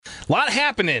A lot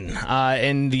happening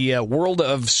in the world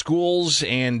of schools,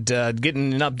 and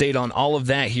getting an update on all of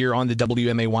that here on the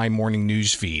WMAY Morning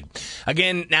News feed.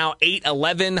 Again, now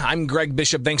 8:11. I'm Greg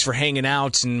Bishop. Thanks for hanging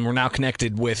out, and we're now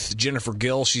connected with Jennifer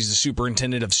Gill. She's the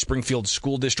superintendent of Springfield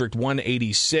School District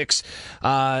 186.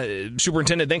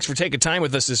 Superintendent, thanks for taking time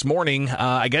with us this morning.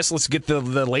 I guess let's get the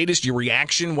latest, your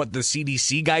reaction, what the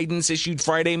CDC guidance issued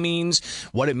Friday means,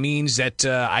 what it means that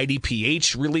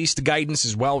IDPH released guidance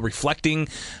as well, reflecting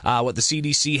what the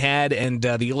CDC had, and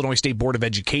the Illinois State Board of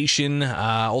Education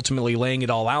ultimately laying it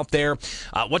all out there.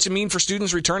 What's it mean for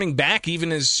students returning back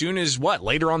even as soon as,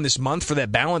 later on this month for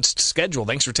that balanced schedule?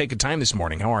 Thanks for taking time this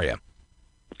morning. How are you?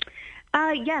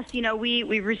 Yes,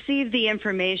 we received the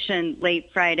information late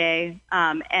Friday,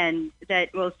 and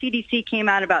that, CDC came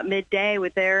out about midday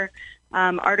with their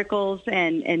articles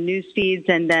and news feeds,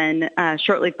 and then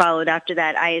shortly followed after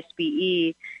that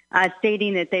ISBE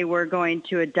stating that they were going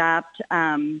to adopt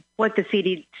what the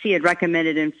CDC had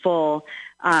recommended in full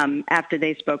after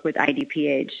they spoke with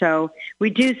IDPH. So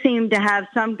we do seem to have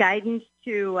some guidance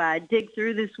to dig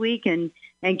through this week and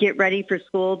get ready for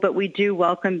school, but we do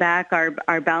welcome back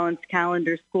our balanced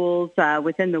calendar schools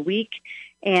within the week,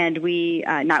 and we,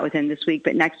 not within this week,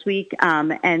 but next week,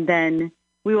 and then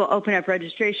we will open up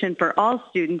registration for all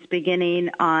students beginning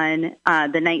on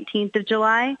the 19th of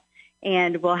July,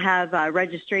 and we'll have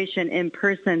registration in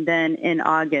person then in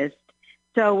August.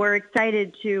 So we're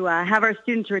excited to have our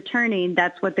students returning.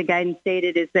 That's what the guidance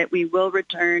stated, is that we will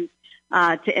return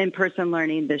to in-person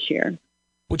learning this year.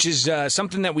 Which is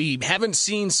something that we haven't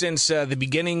seen since the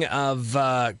beginning of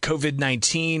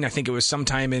COVID-19. I think it was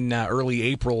sometime in early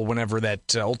April whenever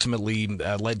that ultimately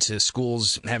led to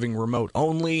schools having remote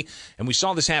only. And we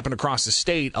saw this happen across the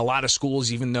state. A lot of schools,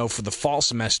 even though for the fall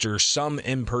semester some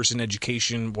in-person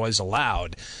education was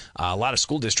allowed, a lot of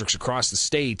school districts across the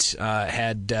state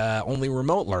had only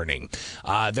remote learning.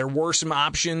 There were some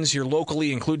options here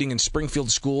locally, including in Springfield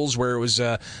schools, where it was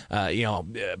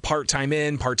part-time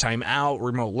in, part-time out,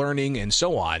 remote learning, and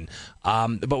so on.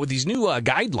 But with these new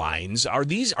guidelines, are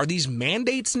these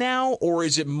mandates now, or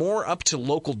is it more up to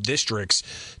local districts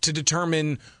to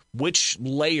determine which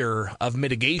layer of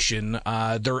mitigation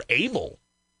they're able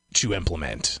to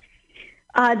implement?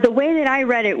 The way that I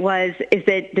read it is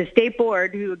that the state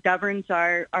board, who governs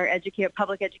our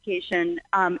public education,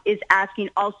 is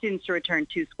asking all students to return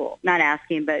to school. Not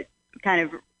asking, but kind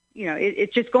of,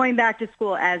 it's just going back to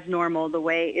school as normal, the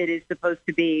way it is supposed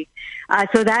to be.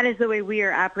 So that is the way we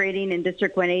are operating in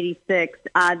District 186.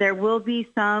 There will be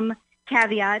some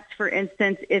caveats. For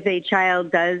instance, if a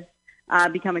child does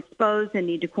become exposed and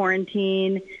need to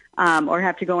quarantine or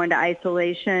have to go into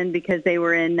isolation because they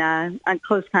were in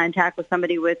close contact with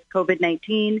somebody with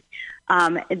COVID-19,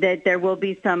 that there will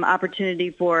be some opportunity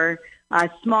for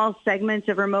small segments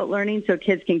of remote learning so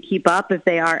kids can keep up if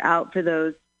they are out for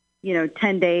those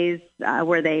 10 days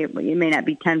where it may not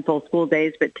be 10 full school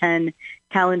days, but 10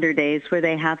 calendar days where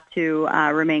they have to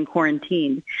remain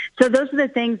quarantined. So those are the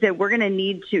things that we're going to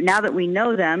need to, now that we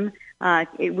know them,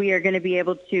 we are going to be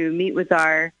able to meet with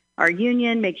our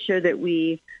union, make sure that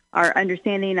we are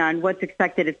understanding on what's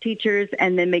expected of teachers,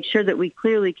 and then make sure that we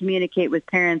clearly communicate with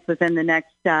parents within the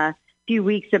next few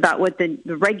weeks about what the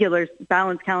regular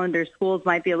balanced calendar schools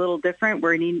might be a little different.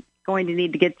 We're going to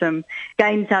need to get some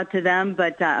guidance out to them,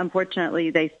 but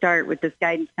unfortunately they start with this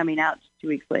guidance coming out 2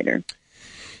 weeks later.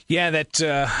 Yeah,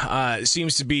 that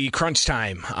seems to be crunch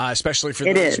time, especially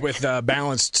for those with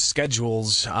balanced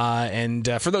schedules. And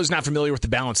for those not familiar with the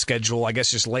balanced schedule, I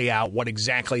guess just lay out what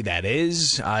exactly that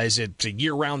is. Is it a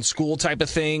year-round school type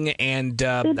of thing? And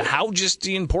how just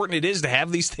important it is to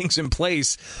have these things in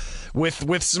place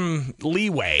with some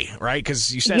leeway, right?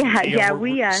 Because you said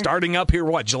we're starting up here,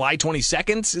 July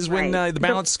 22nd is when the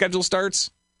balanced schedule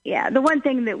starts? Yeah, the one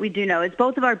thing that we do know is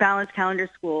both of our balanced calendar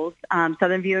schools,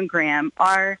 Southern View and Graham,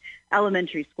 are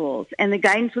elementary schools. And the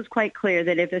guidance was quite clear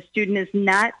that if a student has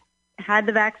not had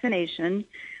the vaccination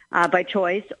by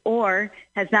choice or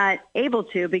has not able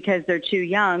to because they're too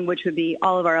young, which would be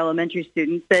all of our elementary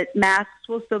students, that masks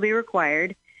will still be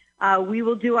required. We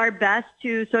will do our best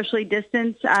to socially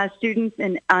distance students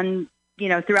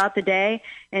throughout the day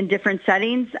in different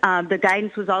settings. The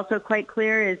guidance was also quite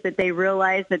clear, is that they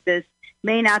realize that this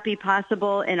may not be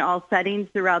possible in all settings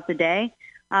throughout the day,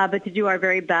 but to do our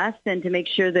very best and to make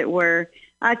sure that we're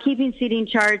keeping seating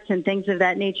charts and things of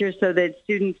that nature so that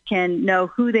students can know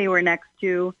who they were next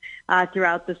to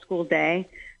throughout the school day.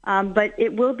 But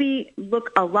it will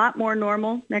look a lot more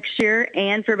normal next year,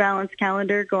 and for balanced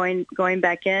calendar going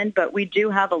back in. But we do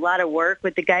have a lot of work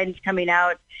with the guidance coming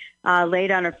out late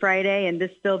on a Friday, and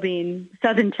this still being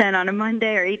 7:10 on a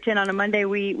Monday or 8:10 on a Monday,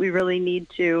 we really need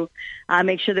to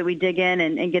make sure that we dig in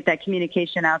and get that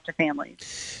communication out to families.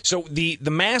 So the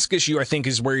mask issue, I think,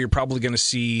 is where you're probably going to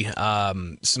see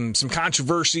some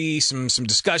controversy, some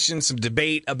discussion, some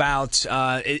debate about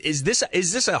is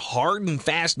this a hard and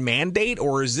fast mandate,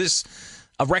 or is this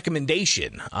a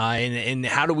recommendation? And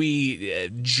how do we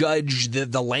judge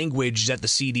the language that the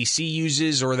CDC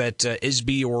uses or that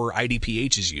ISB or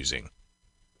IDPH is using?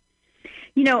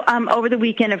 Over the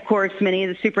weekend, of course, many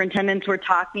of the superintendents were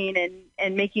talking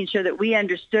and making sure that we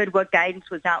understood what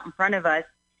guidance was out in front of us.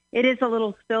 It is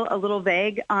still a little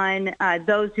vague on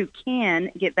those who can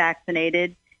get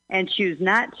vaccinated and choose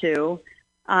not to.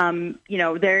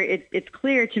 It's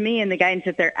clear to me in the guidance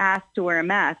that they're asked to wear a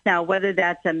mask. Now, whether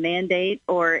that's a mandate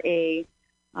or a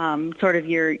sort of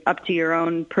up to your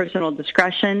own personal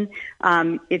discretion,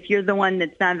 if you're the one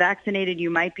that's not vaccinated, you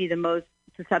might be the most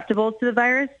susceptible to the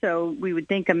virus. So we would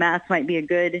think a mask might be a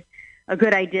good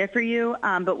idea for you.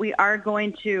 But we are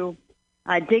going to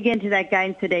dig into that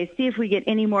guidance today, see if we get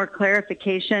any more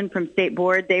clarification from State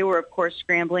Board. They were, of course,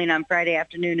 scrambling on Friday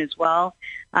afternoon as well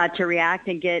to react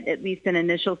and get at least an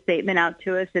initial statement out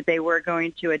to us that they were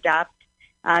going to adopt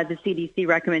the CDC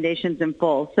recommendations in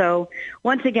full. So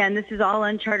once again, this is all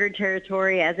uncharted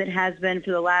territory, as it has been for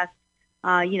the last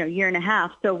year and a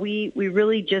half. So we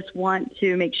really just want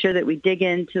to make sure that we dig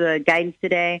into the guidance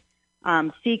today,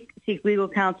 seek legal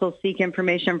counsel, seek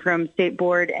information from State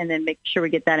Board, and then make sure we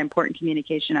get that important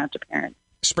communication out to parents.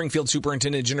 Springfield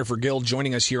Superintendent Jennifer Gill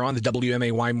joining us here on the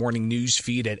WMAY Morning News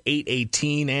feed at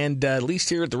 8:18, and at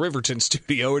least here at the Riverton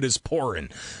studio, it is pouring.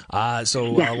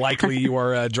 Likely you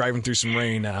are driving through some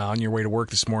rain on your way to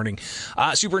work this morning.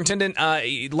 Superintendent,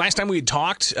 last time we had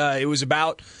talked, it was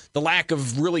about the lack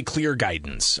of really clear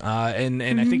guidance, and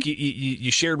I think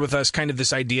you shared with us kind of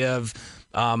this idea of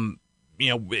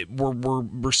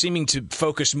we're seeming to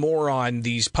focus more on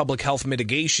these public health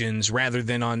mitigations rather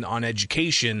than on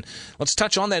education. Let's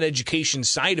touch on that education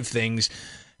side of things.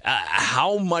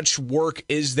 How much work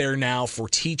is there now for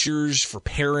teachers, for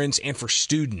parents, and for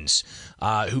students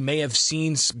who may have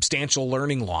seen substantial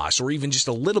learning loss or even just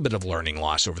a little bit of learning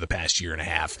loss over the past year and a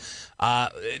half?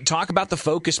 Talk about the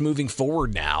focus moving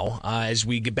forward now as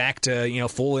we get back to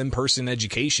full in-person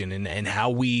education and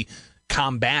how we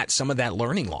combat some of that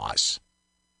learning loss.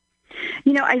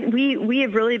 We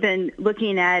have really been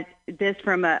looking at this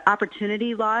from an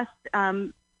opportunity loss.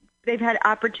 They've had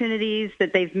opportunities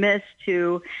that they've missed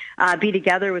to be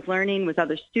together with learning with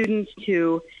other students,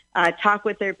 to talk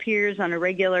with their peers on a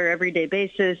regular, everyday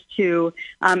basis, to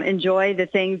enjoy the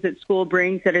things that school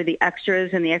brings that are the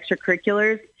extras and the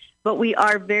extracurriculars. But we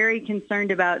are very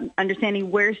concerned about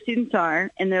understanding where students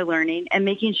are in their learning and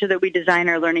making sure that we design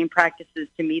our learning practices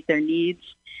to meet their needs.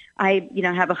 I,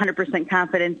 have 100%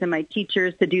 confidence in my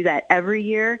teachers to do that every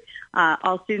year.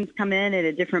 All students come in at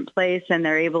a different place, and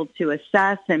they're able to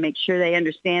assess and make sure they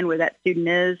understand where that student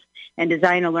is and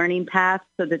design a learning path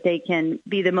so that they can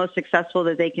be the most successful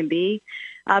that they can be.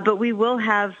 But we will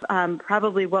have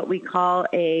probably what we call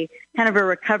a kind of a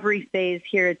recovery phase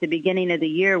here at the beginning of the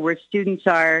year, where students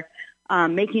are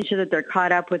making sure that they're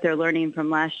caught up with their learning from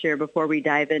last year before we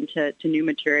dive into new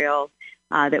material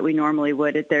that we normally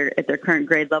would at their current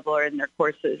grade level or in their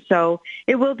courses. So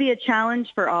it will be a challenge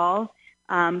for all.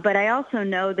 But I also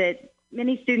know that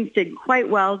many students did quite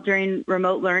well during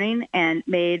remote learning and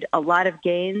made a lot of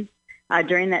gains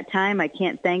during that time. I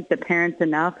can't thank the parents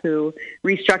enough who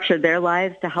restructured their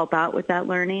lives to help out with that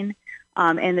learning,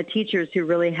 and the teachers who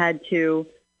really had to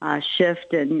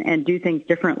shift and do things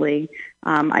differently.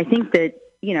 I think that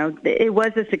it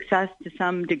was a success to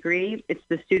some degree. It's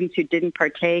the students who didn't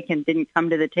partake and didn't come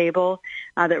to the table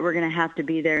that we're going to have to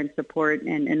be there and support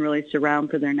and really surround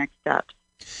for their next steps.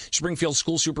 Springfield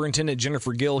School Superintendent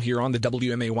Jennifer Gill here on the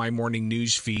WMAY Morning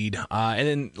News feed. And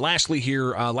then lastly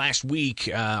here, last week,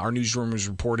 our newsroom was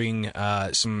reporting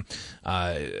some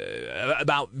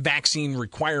about vaccine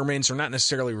requirements, or not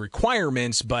necessarily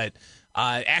requirements, but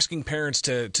asking parents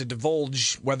to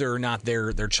divulge whether or not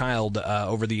their child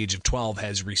over the age of 12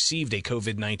 has received a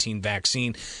COVID-19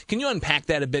 vaccine. Can you unpack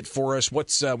that a bit for us?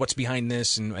 What's behind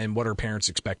this, and what are parents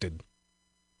expected?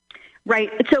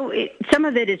 Right. So some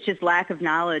of it is just lack of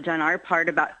knowledge on our part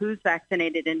about who's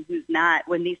vaccinated and who's not.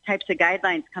 When these types of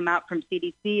guidelines come out from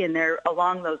CDC, and they're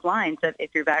along those lines of if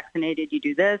you're vaccinated, you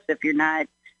do this. If you're not,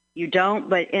 you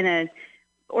don't. But in an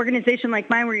organization like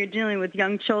mine, where you're dealing with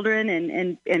young children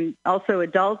and also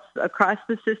adults across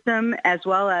the system, as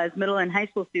well as middle and high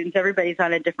school students, everybody's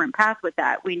on a different path with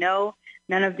that. We know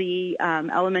none of the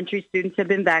elementary students have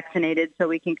been vaccinated, so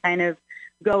we can kind of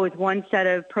go with one set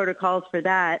of protocols for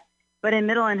that. But in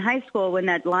middle and high school, when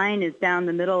that line is down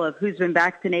the middle of who's been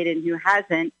vaccinated and who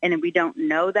hasn't, and we don't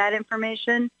know that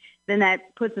information, then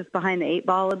that puts us behind the 8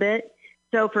 ball a bit.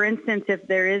 So, for instance, if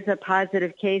there is a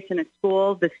positive case in a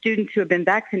school, the students who have been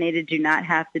vaccinated do not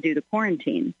have to do the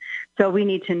quarantine. So we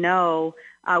need to know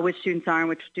which students are and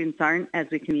which students aren't as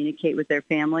we communicate with their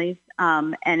families.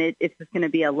 And it's just going to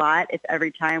be a lot if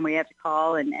every time we have to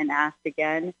call and ask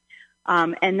again.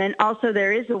 And then also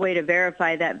there is a way to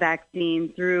verify that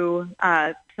vaccine through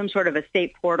some sort of a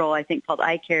state portal, I think called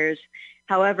iCares.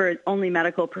 However, only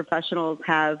medical professionals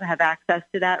have access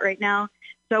to that right now.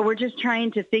 So we're just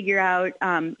trying to figure out,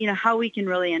 how we can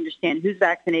really understand who's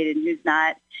vaccinated and who's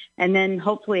not, and then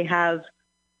hopefully have,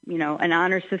 an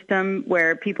honor system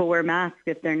where people wear masks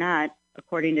if they're not,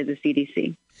 according to the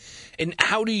CDC. And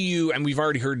how do you, and we've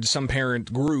already heard some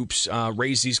parent groups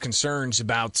raise these concerns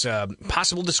about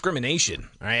possible discrimination,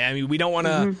 right? I mean, we don't want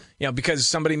to, because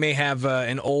somebody may have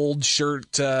an old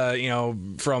shirt,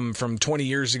 from 20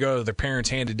 years ago their parents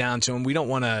handed down to them. We don't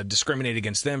want to discriminate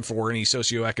against them for any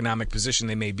socioeconomic position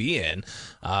they may be in.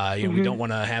 We don't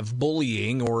want to have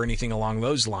bullying or anything along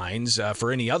those lines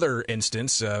for any other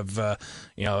instance of,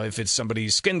 if it's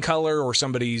somebody's skin color or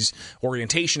somebody's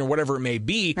orientation or whatever it may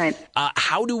be. Right.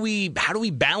 How do we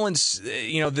balance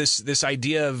this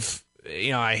idea of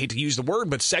I hate to use the word,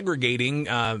 but segregating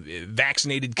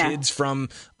vaccinated kids from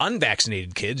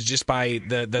unvaccinated kids just by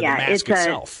the mask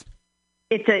itself?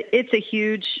 It's a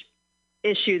huge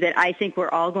issue that I think we're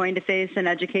all going to face in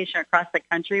education across the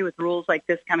country with rules like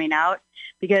this coming out,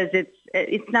 because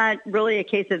it's not really a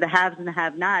case of the haves and the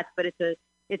have-nots, but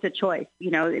it's a choice.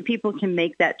 People can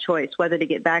make that choice whether to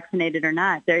get vaccinated or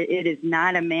not. It is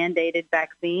not a mandated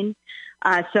vaccine.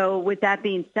 So with that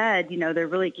being said, there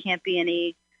really can't be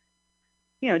any,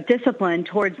 discipline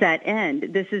towards that end.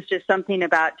 This is just something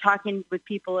about talking with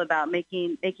people about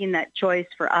making that choice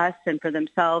for us and for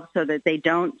themselves so that they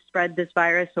don't spread this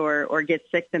virus or get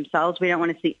sick themselves. We don't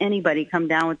want to see anybody come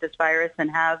down with this virus and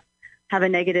have a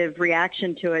negative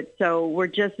reaction to it. So we're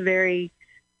just very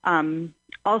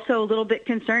also a little bit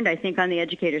concerned, I think, on the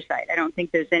educator side. I don't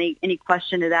think there's any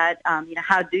question to that.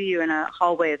 How do you in a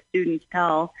hallway of students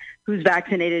tell who's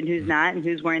vaccinated and who's not and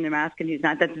who's wearing their mask and who's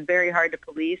not? That's very hard to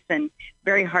police and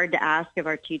very hard to ask of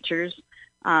our teachers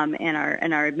and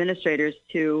our administrators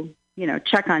to,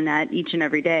 check on that each and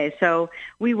every day. So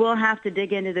we will have to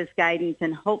dig into this guidance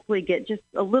and hopefully get just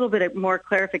a little bit of more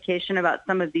clarification about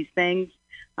some of these things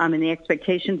and the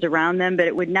expectations around them. But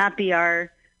it would not be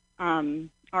our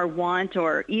want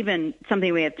or even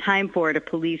something we have time for to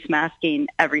police masking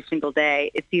every single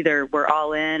day. It's either we're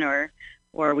all in or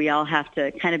we all have to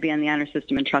kind of be on the honor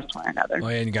system and trust one another.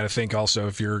 Well, and you got to think also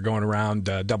if you're going around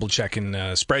double checking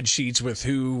spreadsheets with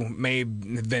who may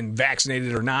have been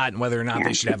vaccinated or not, and whether or not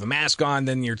they should have a mask on,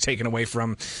 then you're taken away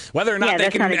from whether or not they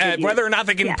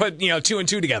can put 2 and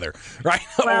 2 together, right?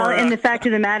 Well, and the fact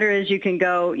of the matter is, you can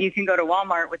go to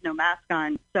Walmart with no mask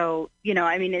on. So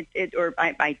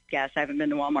I guess I haven't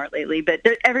been to Walmart lately, but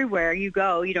everywhere you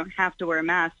go, you don't have to wear a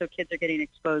mask. So kids are getting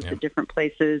exposed to different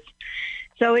places.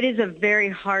 So it is a very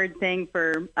hard thing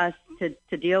for us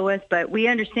to deal with, but we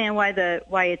understand why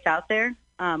it's out there,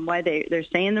 why they're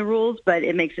saying the rules, but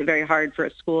it makes it very hard for a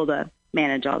school to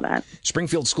manage all that.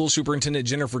 Springfield School Superintendent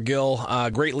Jennifer Gill,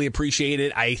 greatly appreciate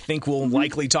it. I think we'll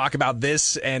likely talk about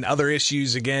this and other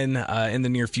issues again in the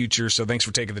near future, so thanks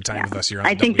for taking the time with us here on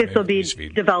I think this will be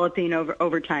Newsfeed. developing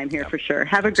over time here for sure.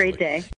 Have a great day.